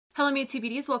Hello my two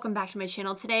beauties, welcome back to my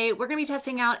channel. Today we're going to be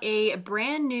testing out a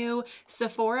brand new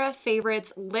Sephora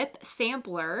Favorites lip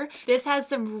sampler. This has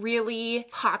some really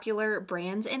popular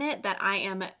brands in it that I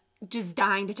am just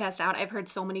dying to test out. I've heard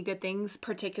so many good things,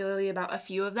 particularly about a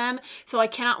few of them. So I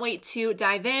cannot wait to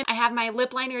dive in. I have my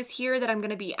lip liners here that I'm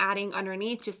going to be adding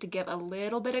underneath just to give a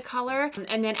little bit of color,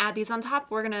 and then add these on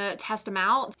top. We're going to test them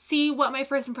out, see what my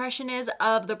first impression is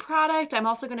of the product. I'm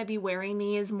also going to be wearing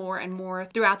these more and more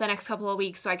throughout the next couple of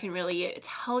weeks so I can really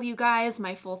tell you guys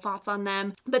my full thoughts on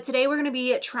them. But today we're going to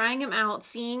be trying them out,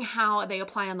 seeing how they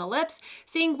apply on the lips,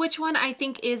 seeing which one I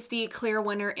think is the clear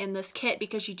winner in this kit,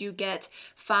 because you do get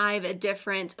 5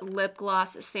 different lip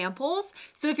gloss samples.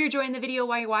 So if you're enjoying the video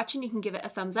while you're watching, you can give it a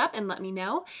thumbs up and let me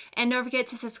know. And don't forget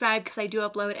to subscribe, because I do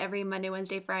upload every Monday,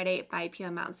 Wednesday, Friday, 5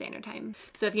 p.m. Mountain Standard Time.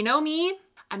 So if you know me,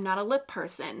 I'm not a lip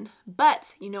person,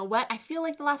 but you know what? I feel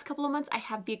like the last couple of months I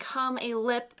have become a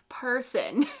lip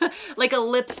person, like a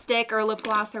lipstick or lip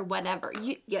gloss or whatever,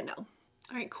 you know.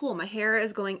 All right, cool. My hair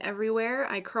is going everywhere.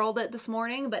 I curled it this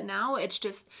morning, but now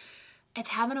it's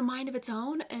having a mind of its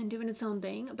own and doing its own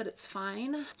thing, but it's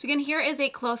fine. So again, here is a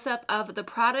close-up of the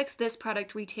products. This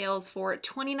product retails for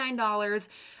 $29.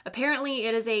 Apparently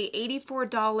it is a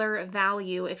 $84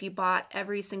 value if you bought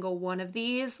every single one of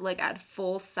these, like at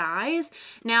full size.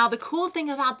 Now, the cool thing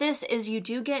about this is you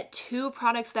do get 2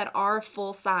 products that are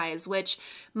full size, which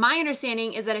my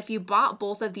understanding is that if you bought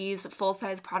both of these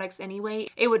full-size products anyway,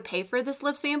 it would pay for this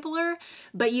lip sampler,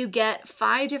 but you get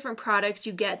 5 different products.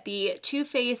 You get the Too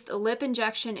Faced Lip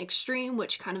Injection Extreme,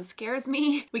 which kind of scares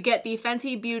me. We get the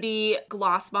Fenty Beauty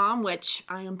Gloss Balm, which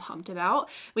I am pumped about.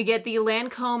 We get the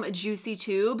Lancome Juicy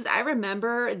Tubes. I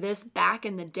remember this back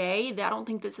in the day. I don't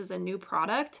think this is a new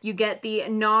product. You get the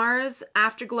NARS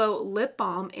AfterGlow Lip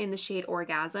Balm in the shade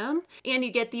Orgasm. And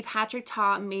you get the Patrick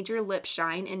Ta Major Lip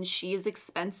Shine, and she is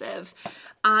expensive.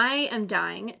 I am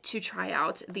dying to try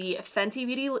out the Fenty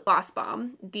Beauty Gloss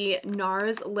Balm, the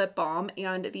NARS Lip Balm,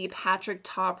 and the Patrick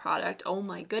Ta product. Oh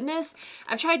my goodness.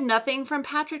 I've tried nothing from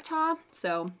Patrick Ta,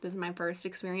 so this is my first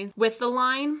experience with the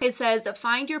line. It says,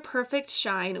 find your perfect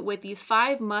shine with these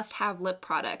 5 must-have lip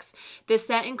products. This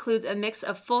set includes a mix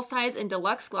of full-size and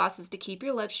deluxe glosses to keep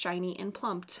your lips shiny and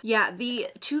plumped. Yeah, the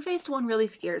Too Faced one really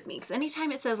scares me, because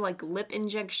anytime it says like lip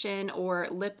injection or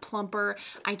lip plumper,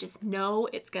 I just know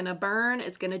it's gonna burn,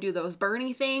 it's gonna do those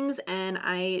burny things, and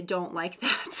I don't like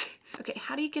that. Okay,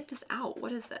 how do you get this out?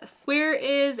 What is this? Where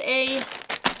is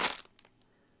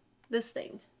this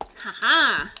thing?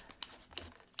 Haha.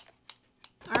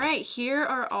 All right, here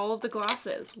are all of the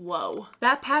glosses. Whoa.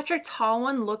 That Patrick Ta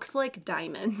one looks like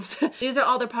diamonds. These are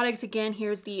all the products. Again,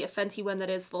 here's the Fenty one that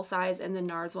is full size and the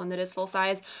NARS one that is full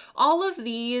size. All of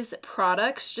these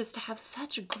products just have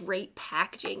such great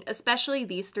packaging, especially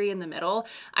these 3 in the middle.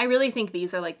 I really think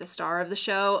these are like the star of the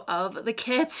show of the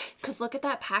kit, because look at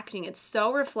that packaging. It's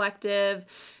so reflective.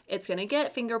 It's gonna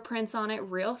get fingerprints on it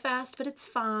real fast, but it's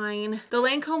fine. The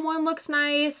Lancome one looks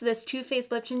nice. This Too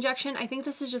Faced Lip Injection, I think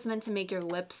this is just meant to make your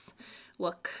lips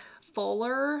look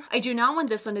fuller. I do not want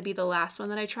this one to be the last one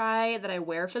that I try, that I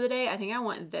wear for the day. I think I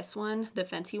want this one, the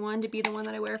Fenty one, to be the one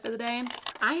that I wear for the day.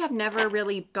 I have never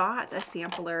really got a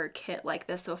sampler kit like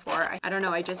this before. I don't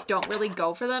know, I just don't really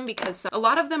go for them, because a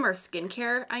lot of them are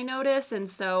skincare, I notice, and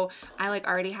so I like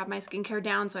already have my skincare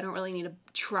down, so I don't really need to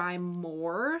try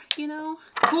more, you know?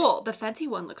 Cool, the Fenty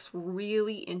one looks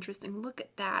really interesting. Look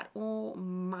at that, oh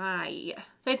my.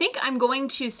 So I think I'm going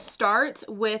to start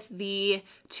with the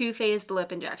Too Faced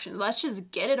Lip Injection. Let's just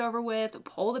get it over with,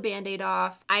 pull the band-aid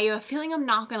off. I have a feeling I'm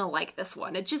not gonna like this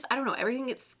one. It just, I don't know, everything,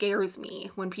 it scares me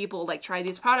when people like try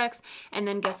these products and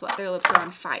then guess what, their lips are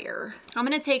on fire. I'm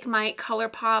gonna take my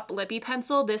ColourPop Lippy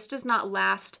Pencil. This does not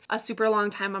last a super long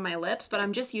time on my lips, but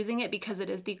I'm just using it because it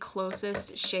is the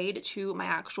closest shade to my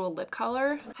actual lip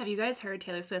color. Have you guys heard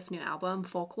Taylor Swift's new album,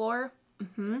 Folklore?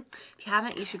 If you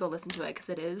haven't, you should go listen to it, because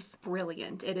it is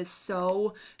brilliant. It is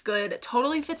so good. It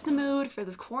totally fits the mood for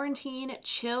this quarantine,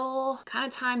 chill kind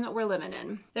of time that we're living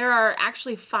in. There are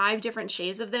actually 5 different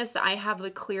shades of this. I have the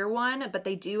clear one, but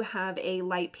they do have a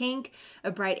light pink,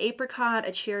 a bright apricot,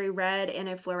 a cherry red, and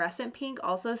a fluorescent pink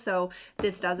also. So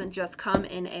this doesn't just come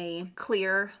in a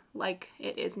clear like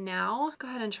it is now. Go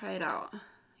ahead and try it out.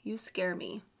 You scare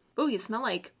me. Oh, you smell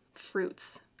like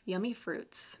fruits. Yummy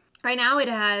fruits. Right now it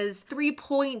has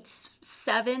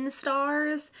 3.7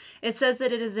 stars. It says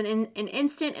that it is an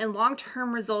instant and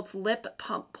long-term results lip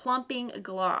plumping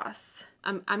gloss.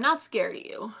 I'm not scared of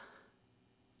you.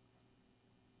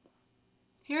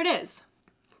 Here it is.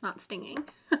 It's not stinging.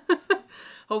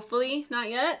 Hopefully not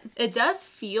yet. It does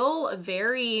feel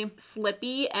very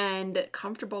slippy and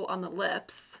comfortable on the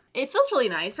lips. It feels really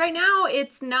nice. Right now,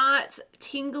 it's not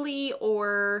tingly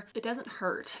or it doesn't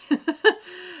hurt.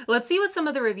 Let's see what some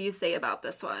of the reviews say about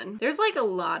this one. There's like a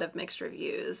lot of mixed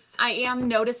reviews. I am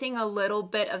noticing a little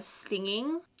bit of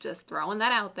stinging, just throwing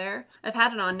that out there. I've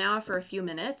had it on now for a few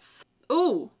minutes.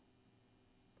 Ooh,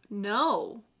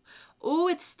 no. Oh,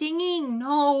 it's stinging.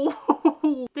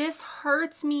 No, this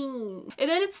hurts me. It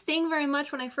didn't sting very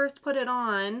much when I first put it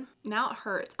on. Now it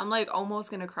hurts. I'm like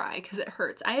almost gonna cry because it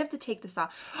hurts. I have to take this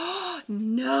off.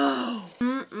 No.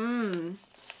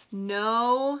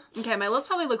 No. Okay, my lips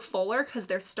probably look fuller because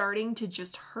they're starting to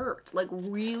just hurt, like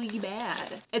really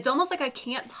bad. It's almost like I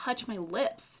can't touch my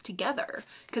lips together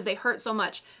because they hurt so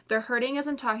much. They're hurting as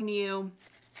I'm talking to you.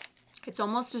 It's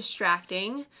almost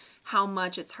distracting how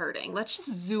much it's hurting. Let's just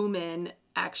zoom in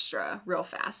extra real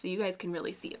fast so you guys can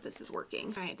really see if this is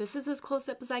working. All right, this is as close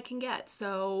up as I can get.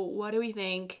 So what do we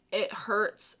think? It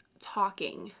hurts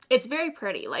talking. It's very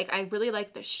pretty. Like, I really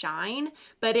like the shine,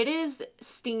 but it is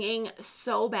stinging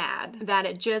so bad that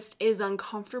it just is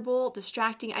uncomfortable,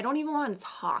 distracting. I don't even want to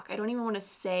talk. I don't even want to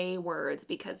say words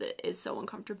because it is so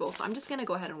uncomfortable. So I'm just gonna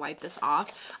go ahead and wipe this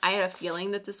off. I had a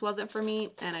feeling that this wasn't for me,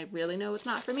 and I really know it's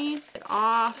not for me. Get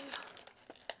off.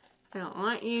 I don't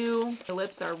want you. My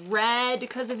lips are red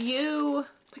because of you.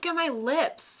 Look at my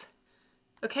lips.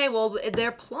 Okay, well,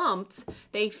 they're plumped.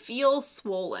 They feel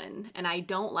swollen, and I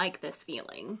don't like this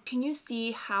feeling. Can you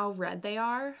see how red they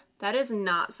are? That is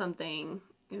not something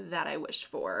that I wished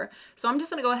for. So I'm just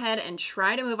gonna go ahead and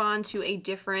try to move on to a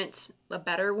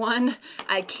better one.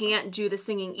 I can't do the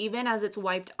singing. Even as it's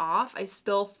wiped off, I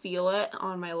still feel it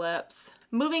on my lips.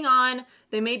 Moving on,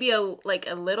 they may be a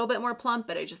little bit more plump,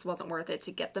 but it just wasn't worth it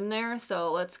to get them there. So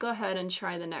let's go ahead and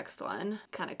try the next one.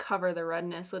 Kind of cover the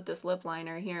redness with this lip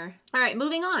liner here. All right,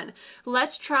 moving on.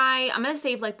 Let's try, I'm gonna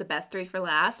save like the best three for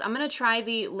last. I'm gonna try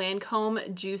the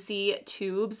Lancome Juicy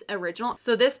Tubes Original.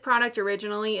 So this product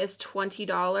originally is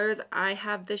 $20. I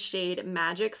have the shade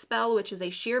Magic Spell, which is a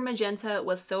sheer magenta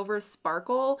with silver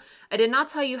sparkle. I did not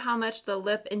tell you how much the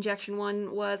lip injection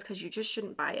one was because you just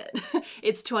shouldn't buy it.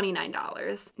 It's $29.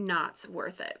 Not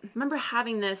worth it. I remember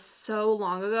having this so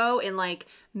long ago in like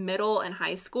middle and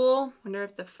high school. Wonder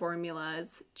if the formula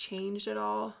has changed at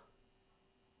all.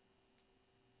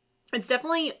 It's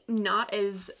definitely not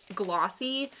as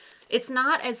glossy. It's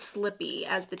not as slippy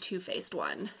as the Too Faced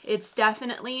one. It's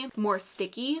definitely more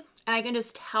sticky. And I can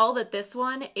just tell that this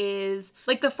one is,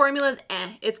 like, the formula's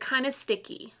it's kind of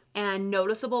sticky and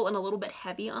noticeable and a little bit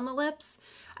heavy on the lips.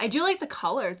 I do like the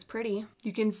color, it's pretty.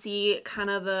 You can see kind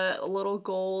of the little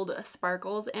gold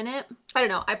sparkles in it. I don't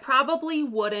know, I probably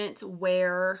wouldn't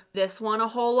wear this one a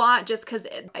whole lot just because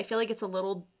I feel like it's a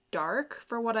little dark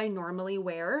for what I normally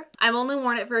wear. I've only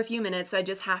worn it for a few minutes, so I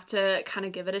just have to kind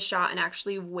of give it a shot and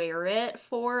actually wear it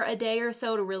for a day or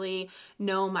so to really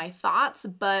know my thoughts.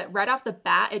 But right off the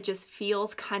bat, it just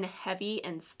feels kind of heavy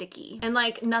and sticky and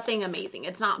like nothing amazing.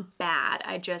 It's not bad.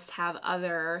 I just have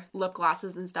other lip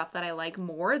glosses and stuff that I like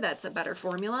more. That's a better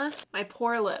formula. My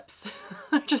poor lips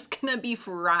are just gonna be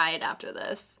fried after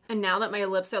this. And now that my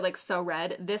lips are like so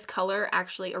red, this color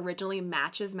actually originally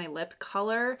matches my lip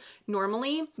color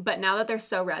normally. But now that they're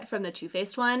so red from the Too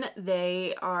Faced one,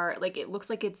 they are like, it looks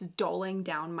like it's dulling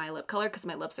down my lip color because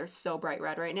my lips are so bright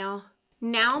red right now.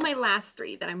 Now my last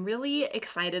three that I'm really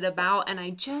excited about and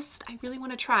I really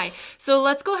want to try. So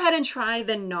let's go ahead and try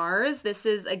the NARS. This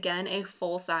is again a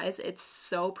full size. It's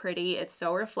so pretty. It's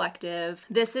so reflective.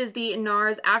 This is the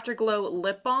NARS AfterGlow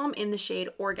Lip Balm in the shade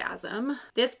Orgasm.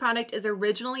 This product is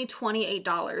originally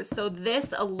 $28. So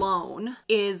this alone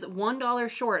is $1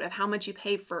 short of how much you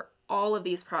pay for all of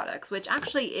these products, which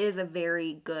actually is a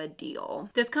very good deal.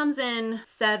 This comes in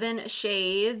 7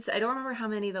 shades. I don't remember how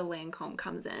many the Lancome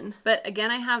comes in, but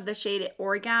again, I have the shade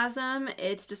Orgasm.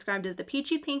 It's described as the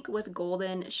peachy pink with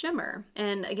golden shimmer.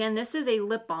 And again, this is a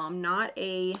lip balm, not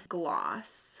a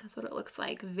gloss. That's what it looks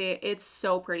like. It's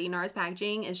so pretty. NARS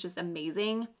packaging is just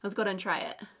amazing. Let's go ahead and try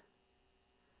it.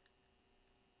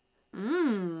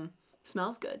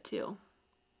 Smells good too.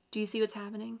 Do you see what's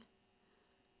happening?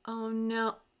 Oh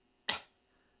no.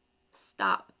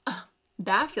 Stop.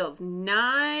 That feels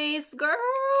nice, girl.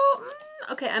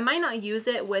 Okay, I might not use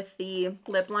it with the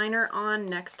lip liner on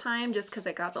next time just because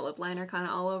I got the lip liner kind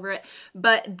of all over it.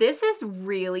 But this is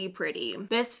really pretty.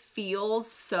 This feels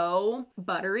so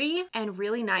buttery and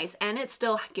really nice. And it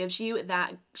still gives you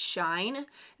that shine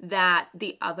that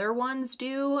the other ones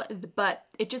do, but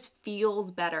it just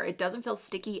feels better. It doesn't feel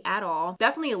sticky at all.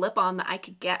 Definitely a lip balm that I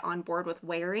could get on board with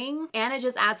wearing. And it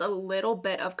just adds a little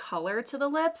bit of color to the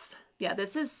lips Yeah,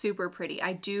 this is super pretty.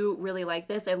 I do really like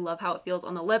this. I love how it feels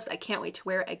on the lips. I can't wait to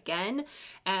wear it again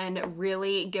and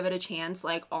really give it a chance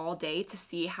like all day to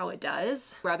see how it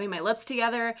does. Rubbing my lips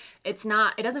together, it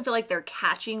doesn't feel like they're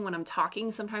catching when I'm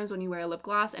talking sometimes when you wear a lip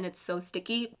gloss and it's so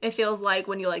sticky. It feels like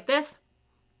when you like this,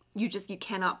 you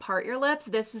cannot part your lips.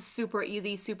 This is super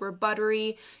easy, super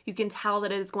buttery. You can tell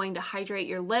that it is going to hydrate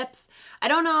your lips. I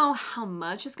don't know how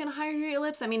much it's gonna hydrate your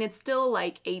lips. I mean, it's still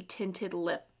like a tinted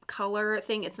lip color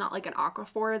thing. It's not like an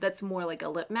aquaphor, that's more like a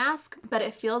lip mask, but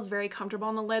it feels very comfortable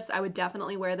on the lips. I would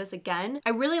definitely wear this again.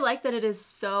 I really like that it is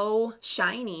so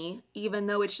shiny, even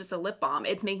though it's just a lip balm.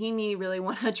 It's making me really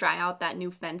want to try out that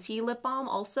new Fenty lip balm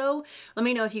also. Let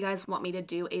me know if you guys want me to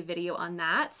do a video on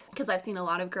that, because I've seen a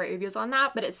lot of great reviews on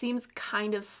that, but it seems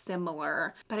kind of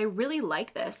similar. But I really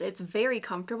like this. It's very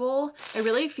comfortable. I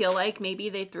really feel like maybe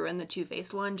they threw in the Too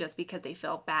Faced one just because they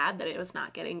felt bad that it was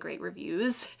not getting great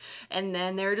reviews. And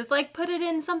then they're just like, put it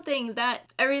in something that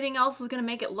everything else is gonna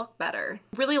make it look better.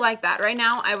 Really like that. Right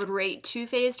now, I would rate Too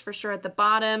Faced for sure at the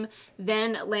bottom,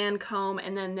 then Lancome,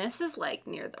 and then this is like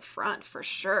near the front for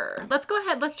sure. Let's go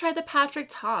ahead, let's try the Patrick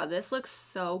Ta. This looks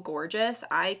so gorgeous.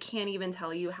 I can't even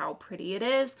tell you how pretty it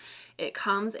is. It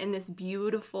comes in this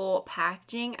beautiful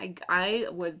packaging. I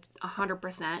would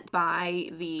 100% buy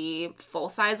the full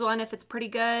size one if it's pretty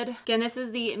good. Again, this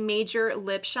is the Major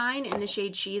Lip Shine in the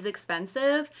shade She's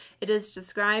Expensive. It is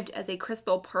described as a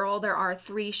crystal pearl. There are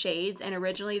 3 shades, and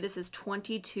originally this is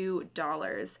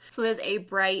 $22. So there's a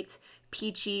bright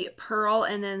peachy pearl,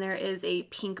 and then there is a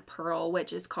pink pearl,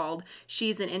 which is called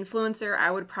She's an Influencer.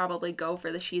 I would probably go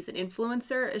for the She's an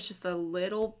Influencer. It's just a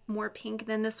little more pink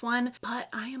than this one, but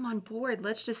I am on board.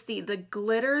 Let's just see. The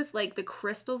glitters, like the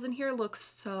crystals in here, look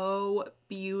so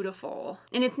beautiful.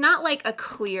 And it's not like a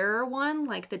clear one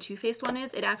like the Too Faced one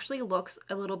is. It actually looks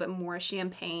a little bit more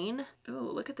champagne. Ooh,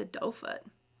 look at the doe foot.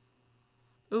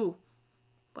 Ooh,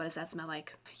 what does that smell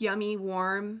like? Yummy,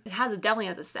 warm. It definitely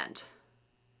has a scent.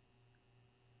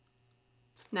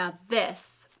 Now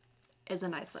this is a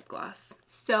nice lip gloss.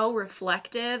 So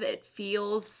reflective. It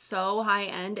feels so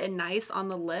high-end and nice on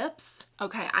the lips.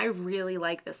 Okay, I really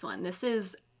like this one. This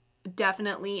is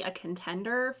definitely a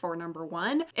contender for number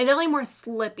 1. It's definitely more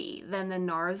slippy than the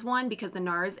NARS one, because the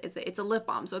NARS it's a lip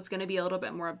balm, so it's gonna be a little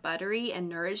bit more buttery and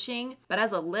nourishing. But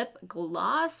as a lip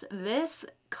gloss, this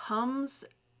comes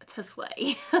to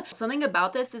slay. Something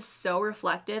about this is so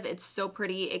reflective. It's so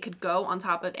pretty. It could go on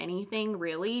top of anything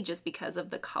really, just because of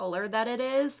the color that it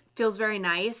is. Feels very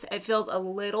nice. It feels a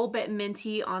little bit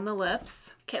minty on the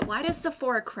lips. Okay, why does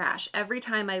Sephora crash? Every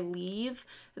time I leave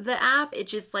the app, it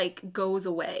just like goes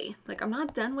away. Like, I'm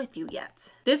not done with you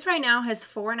yet. This right now has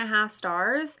 4.5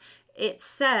 stars. It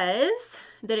says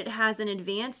that it has an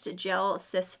advanced gel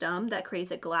system that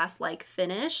creates a glass-like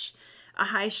finish, a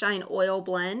high shine oil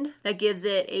blend that gives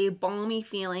it a balmy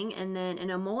feeling, and then an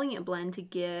emollient blend to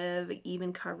give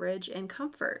even coverage and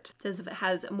comfort. It says it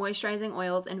has moisturizing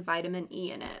oils and vitamin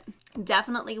E in it.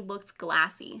 Definitely looks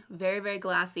glassy, very, very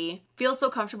glassy. Feels so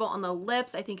comfortable on the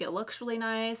lips. I think it looks really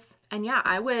nice. And yeah,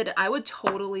 I would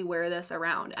totally wear this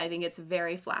around. I think it's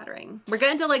very flattering. We're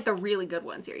getting to like the really good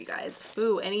ones here, you guys.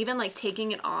 Ooh, and even like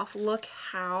taking it off, look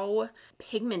how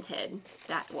pigmented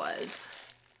that was.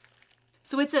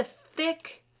 So it's a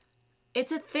thick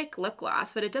lip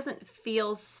gloss, but it doesn't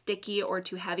feel sticky or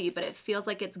too heavy, but it feels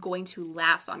like it's going to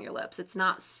last on your lips. It's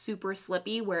not super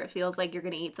slippy where it feels like you're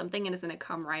gonna eat something and it's gonna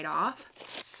come right off.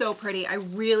 So pretty. I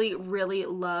really, really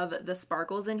love the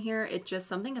sparkles in here. It just,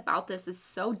 something about this is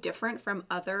so different from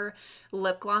other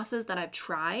lip glosses that I've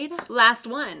tried. Last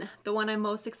one, the one I'm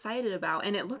most excited about,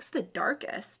 and it looks the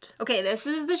darkest. Okay, this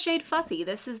is the shade Fussy.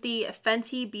 This is the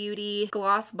Fenty Beauty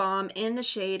Gloss Balm in the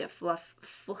shade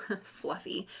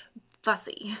Fluffy.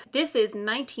 Fussy. This is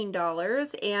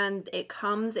 $19 and it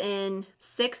comes in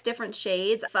 6 different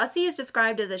shades. Fussy is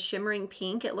described as a shimmering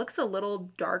pink. It looks a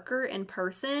little darker in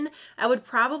person. I would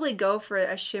probably go for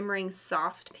a shimmering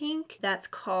soft pink. That's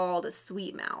called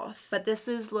Sweet Mouth. But this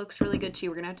looks really good too.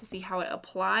 We're gonna have to see how it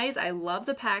applies. I love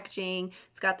the packaging.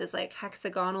 It's got this like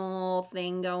hexagonal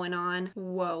thing going on.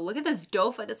 Whoa, look at this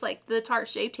doe foot. It's like the Tarte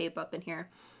Shape Tape up in here.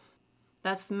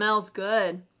 That smells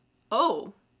good.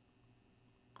 Oh,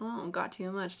 got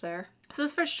too much there. So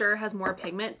this for sure has more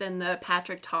pigment than the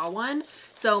Patrick Ta one.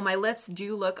 So my lips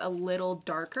do look a little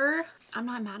darker. I'm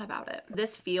not mad about it.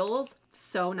 This feels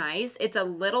so nice. It's a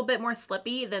little bit more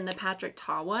slippy than the Patrick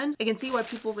Ta one. I can see why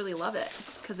people really love it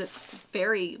because it's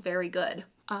very, very good.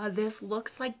 This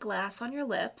looks like glass on your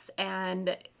lips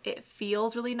and it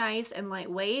feels really nice and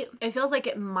lightweight. It feels like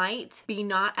it might be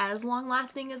not as long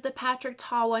lasting as the Patrick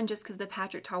Ta one just because the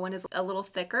Patrick Ta one is a little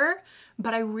thicker,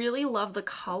 but I really love the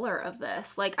color of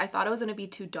this. Like I thought it was gonna be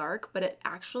too dark, but it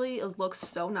actually looks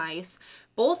so nice.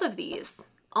 Both of these,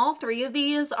 all three of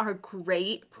these are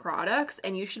great products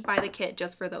and you should buy the kit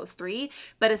just for those three,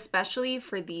 but especially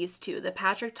for these two. The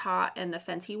Patrick Ta and the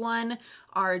Fenty one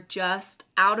are just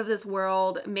out of this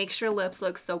world. Makes your lips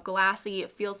look so glassy.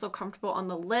 It feels so comfortable on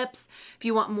the lips. If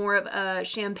you want more of a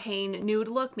champagne nude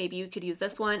look, maybe you could use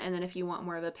this one. And then if you want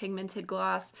more of a pigmented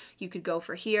gloss, you could go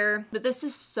for here. But this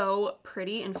is so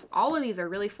pretty and all of these are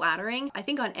really flattering, I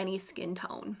think on any skin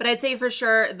tone. But I'd say for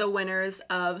sure the winners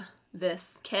of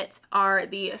this kit are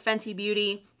the Fenty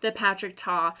Beauty, the Patrick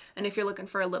Ta, and if you're looking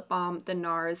for a lip balm, the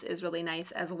NARS is really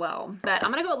nice as well. But I'm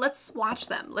gonna go, let's swatch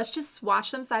them. Let's just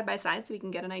swatch them side by side so we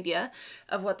can get an idea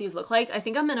of what these look like. I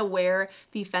think I'm gonna wear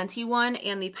the Fenty one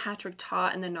and the Patrick Ta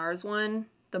and the NARS one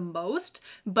the most,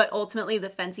 but ultimately the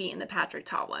Fenty and the Patrick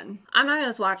Ta one. I'm not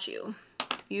gonna swatch you.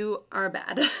 You are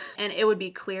bad. And it would be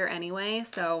clear anyway.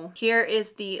 So here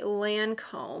is the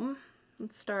Lancome.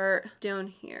 Let's start down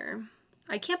here.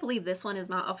 I can't believe this one is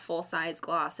not a full-size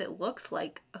gloss. It looks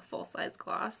like a full-size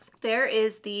gloss. There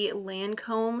is the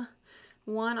Lancome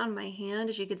one on my hand.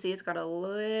 As you can see, it's got a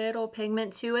little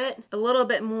pigment to it. A little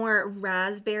bit more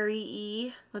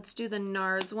raspberry-y. Let's do the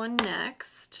NARS one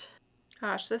next.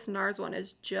 Gosh, this NARS one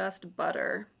is just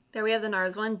butter. There we have the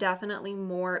NARS one, definitely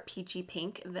more peachy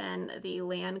pink than the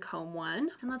Lancome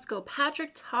one. And let's go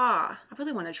Patrick Ta. I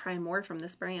really want to try more from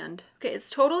this brand. Okay,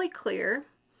 it's totally clear.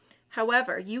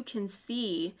 However, you can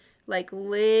see like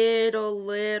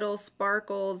little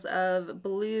sparkles of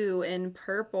blue and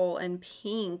purple and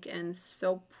pink and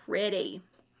so pretty.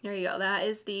 There you go. That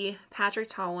is the Patrick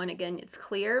Ta one. Again, it's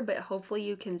clear, but hopefully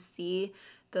you can see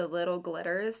the little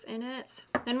glitters in it.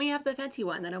 Then we have the Fenty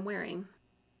one that I'm wearing.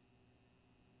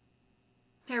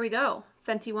 There we go.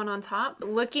 Fenty one on top.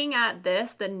 Looking at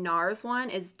this, the NARS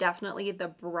one is definitely the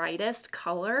brightest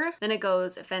color. Then it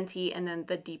goes Fenty, and then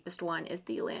the deepest one is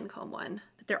the Lancome one.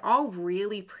 But they're all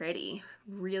really pretty,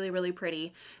 really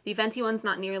pretty. The Fenty one's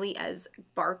not nearly as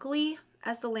sparkly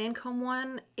as the Lancome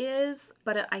one is,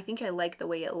 but I think I like the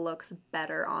way it looks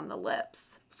better on the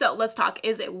lips. So let's talk,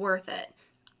 is it worth it?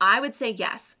 I would say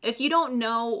yes. If you don't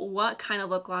know what kind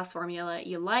of lip gloss formula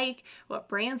you like, what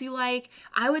brands you like,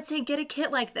 I would say get a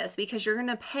kit like this because you're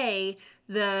gonna pay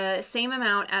the same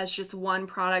amount as just one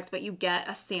product, but you get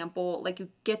a sample, like you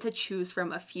get to choose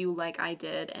from a few like I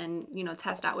did and, you know,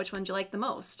 test out which ones you like the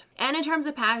most. And in terms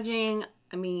of packaging,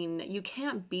 I mean, you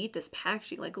can't beat this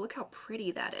packaging. Like, look how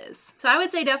pretty that is. So I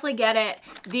would say definitely get it.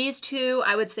 These two,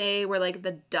 I would say, were like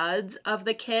the duds of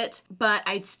the kit, but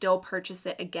I'd still purchase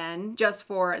it again just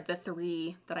for the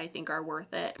three that I think are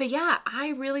worth it. But yeah, I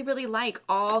really like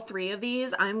all three of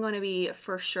these. I'm going to be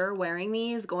for sure wearing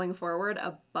these going forward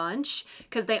a bunch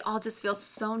because they all just feel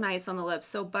so nice on the lips.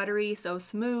 So buttery, so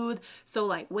smooth, so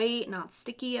lightweight, not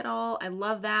sticky at all. I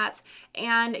love that.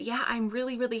 And yeah, I'm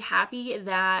really happy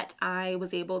that I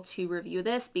was able to review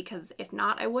this because if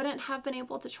not, I wouldn't have been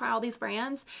able to try all these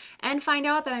brands and find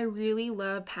out that I really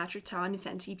love Patrick Ta and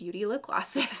Fenty Beauty lip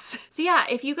glosses. So yeah,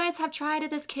 if you guys have tried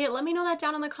this kit, let me know that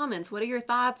down in the comments. What are your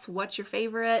thoughts? What's your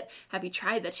favorite? Have you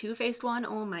tried the Too Faced one?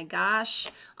 Oh my gosh,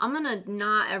 I'm gonna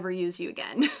not ever use you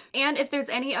again. And if there's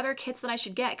any other kits that I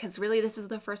should get, because really this is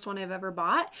the first one I've ever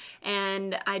bought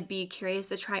and I'd be curious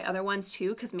to try other ones too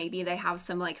because maybe they have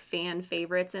some like fan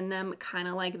favorites in them, kind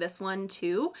of like this one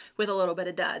too, with a little bit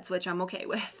of duds, which I'm okay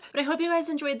with. But I hope you guys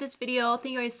enjoyed this video.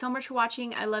 Thank you guys so much for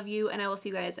watching. I love you and I will see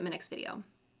you guys in my next video.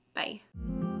 Bye.